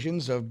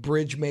decisions of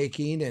bridge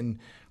making and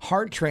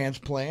heart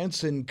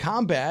transplants and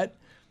combat,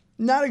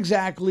 not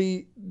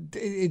exactly,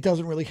 it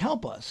doesn't really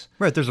help us.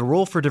 Right. There's a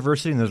role for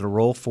diversity and there's a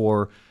role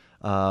for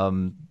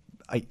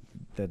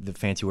the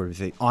fancy word we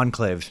say,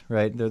 enclaves,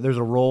 right? There's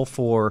a role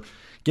for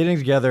getting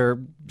together,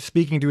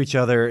 speaking to each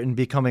other, and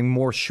becoming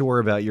more sure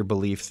about your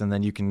beliefs, and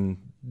then you can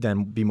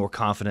then be more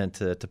confident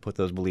to put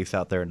those beliefs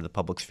out there into the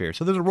public sphere.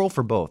 So there's a role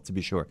for both, to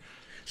be sure.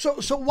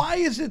 So why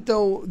is it,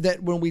 though,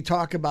 that when we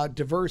talk about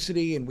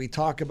diversity and we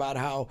talk about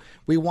how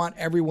we want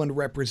everyone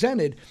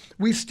represented,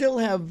 we still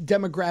have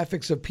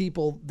demographics of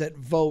people that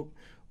vote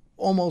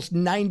almost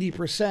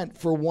 90%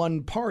 for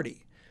one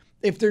party?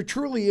 If there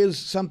truly is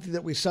something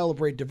that we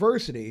celebrate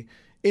diversity,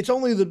 it's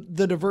only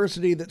the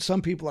diversity that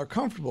some people are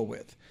comfortable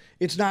with.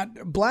 It's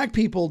not, black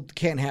people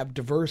can't have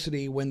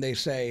diversity when they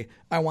say,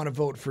 I want to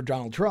vote for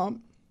Donald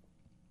Trump.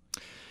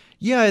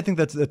 Yeah, I think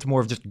that's more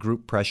of just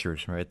group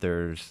pressures, right?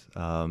 There's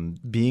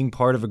being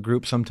part of a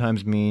group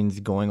sometimes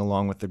means going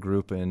along with the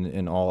group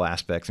in all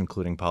aspects,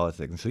 including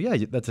politics. And so,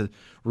 yeah, that's a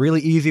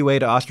really easy way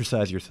to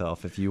ostracize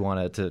yourself if you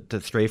want to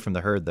stray from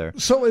the herd there.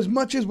 So as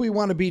much as we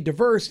want to be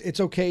diverse,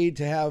 it's okay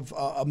to have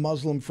a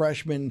Muslim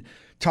freshman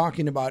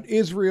talking about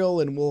Israel,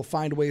 and we'll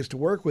find ways to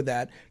work with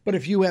that. But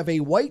if you have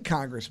a white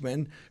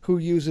congressman who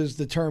uses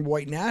the term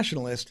white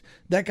nationalist,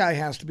 that guy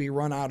has to be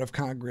run out of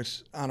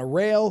Congress on a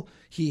rail.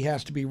 He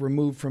has to be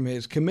removed from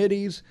his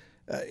committees.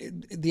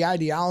 The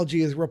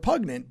ideology is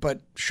repugnant,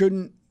 but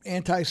shouldn't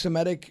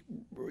anti-Semitic,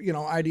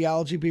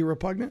 ideology be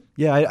repugnant?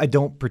 Yeah, I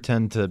don't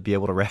pretend to be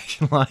able to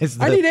rationalize.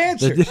 I need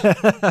answers.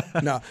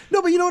 No,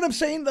 but you know what I'm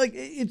saying? Like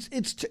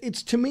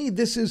it's to me,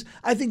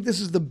 I think this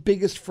is the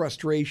biggest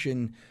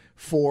frustration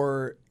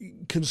for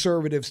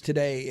conservatives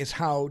today, is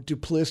how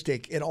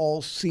duplistic it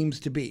all seems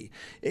to be.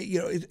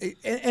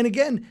 And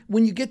again,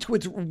 when you get to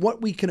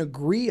what we can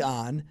agree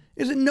on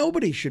is that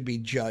nobody should be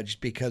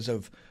judged because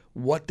of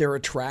what they're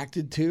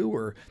attracted to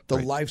or the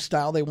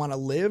lifestyle they want to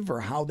live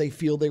or how they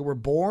feel they were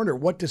born or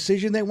what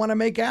decision they want to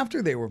make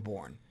after they were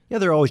born. Yeah,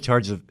 there are always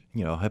charges of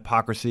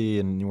hypocrisy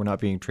and we're not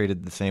being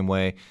treated the same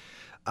way.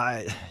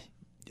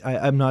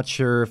 I'm not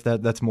sure if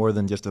that's more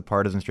than just a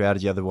partisan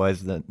strategy.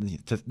 Otherwise, that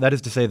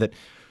is to say that,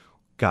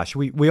 gosh,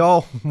 we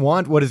all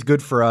want what is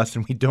good for us,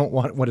 and we don't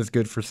want what is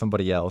good for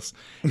somebody else.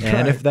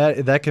 And if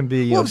that can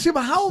be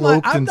but how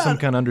cloaked in some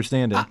kind of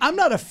understanding. I'm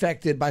not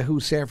affected by who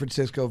San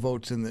Francisco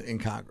votes in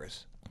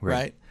Congress,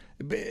 right?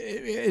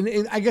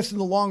 And I guess in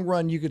the long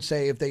run, you could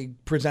say if they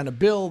present a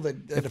bill that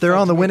if they're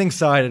on the winning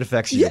side, it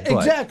affects you.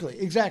 Yeah,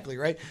 exactly,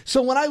 right?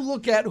 So when I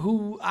look at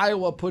who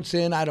Iowa puts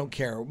in, I don't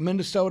care.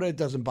 Minnesota, it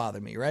doesn't bother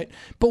me, right?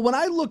 But when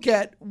I look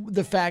at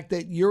the fact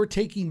that you're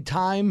taking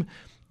time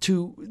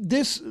to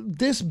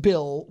this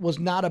bill was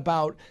not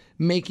about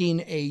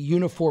making a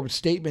uniform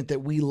statement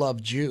that we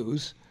love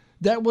Jews.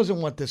 That wasn't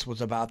what this was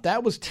about.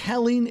 That was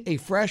telling a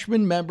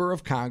freshman member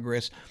of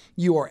Congress,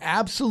 you are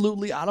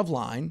absolutely out of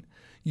line,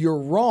 you're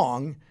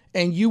wrong,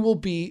 and you will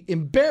be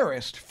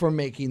embarrassed for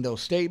making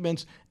those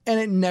statements. And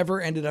it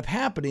never ended up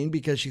happening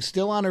because she's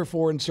still on her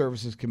Foreign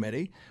Services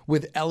Committee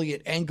with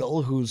Elliot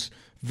Engel, who's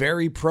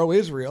very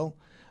pro-Israel.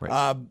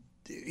 Right.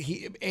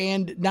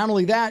 And not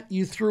only that,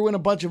 you threw in a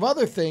bunch of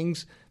other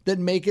things that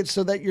make it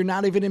so that you're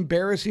not even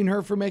embarrassing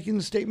her for making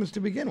the statements to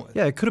begin with.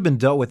 Yeah, it could have been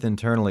dealt with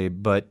internally,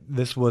 but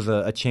this was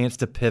a chance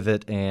to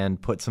pivot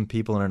and put some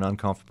people in an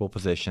uncomfortable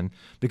position.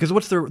 Because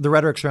what's the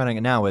rhetoric surrounding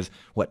it now is,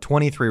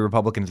 23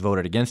 Republicans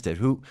voted against it.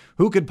 Who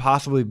could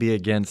possibly be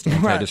against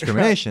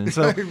anti-discrimination? Right,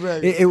 so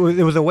right. It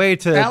was a way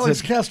to...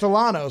 Alex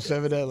Castellanos,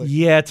 evidently.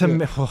 Yeah,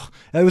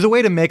 it was a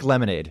way to make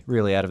lemonade,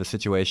 really, out of a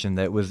situation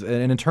that was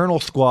an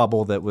internal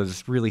squabble that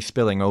was really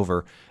spilling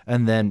over,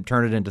 and then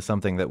turn it into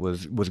something that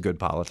was good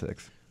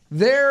politics.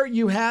 There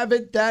you have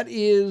it. That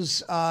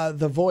is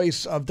the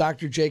voice of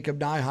Dr. Jacob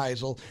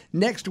Neiheisel.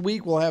 Next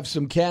week, we'll have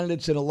some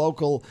candidates in a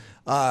local,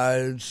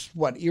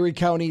 Erie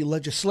County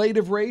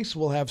legislative race.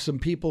 We'll have some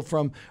people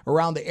from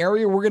around the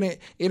area. We're going to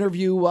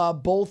interview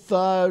both,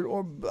 we're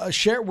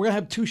going to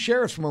have two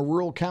sheriffs from a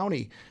rural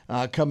county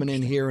coming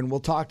in here, and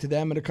we'll talk to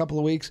them in a couple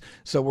of weeks.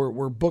 So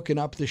we're booking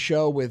up the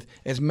show with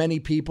as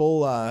many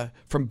people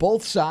from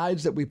both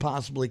sides that we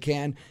possibly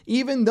can,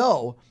 even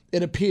though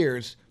it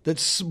appears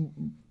that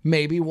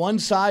maybe one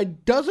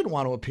side doesn't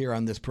want to appear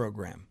on this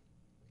program.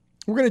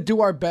 We're going to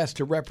do our best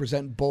to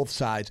represent both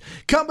sides.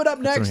 Coming up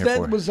next,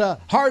 that was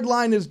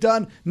Hardline is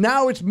done.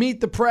 Now it's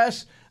Meet the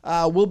Press.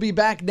 We'll be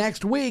back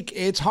next week.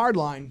 It's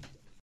Hardline.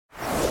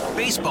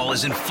 Baseball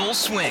is in full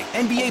swing.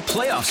 NBA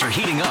playoffs are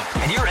heating up,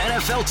 and your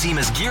NFL team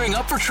is gearing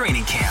up for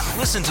training camp.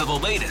 Listen to the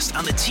latest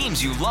on the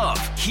teams you love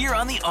here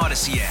on the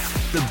Odyssey app.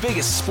 The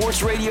biggest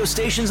sports radio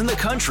stations in the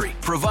country,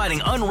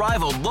 providing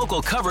unrivaled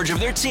local coverage of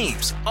their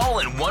teams, all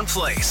in one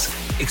place.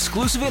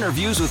 Exclusive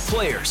interviews with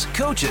players,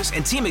 coaches,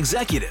 and team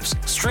executives,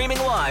 streaming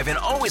live and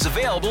always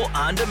available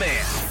on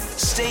demand.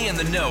 Stay in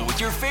the know with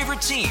your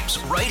favorite teams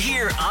right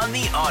here on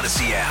the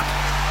Odyssey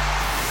app.